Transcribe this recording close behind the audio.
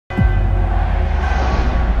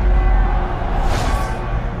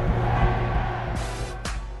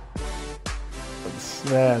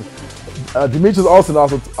Man, Demetrius Austin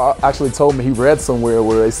also actually told me he read somewhere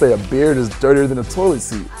where they say a beard is dirtier than a toilet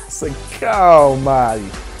seat. It's like, oh my.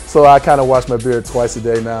 So I kind of wash my beard twice a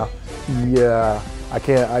day now. Yeah, I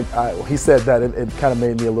can't. He said that it kind of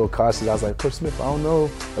made me a little cautious. I was like, Coach Smith, I don't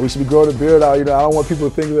know. We should be growing a beard out. You know, I don't want people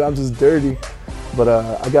to think that I'm just dirty. But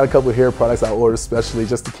I got a couple of hair products I ordered specially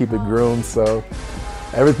just to keep it groomed. So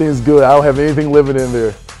everything's good. I don't have anything living in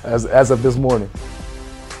there as of this morning.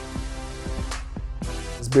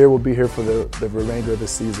 This beard will be here for the remainder of the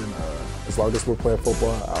season. As long as we're playing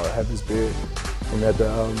football, I'll have this beard. And at the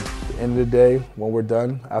end of the day, when we're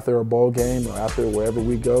done, after a ball game or after wherever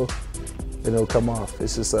we go, then it'll come off.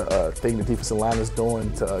 It's just a thing the defensive line is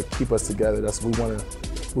doing to keep us together. That's what we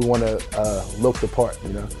want to look the part. You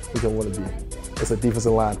know, we don't want to be. It's a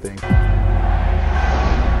defensive line thing.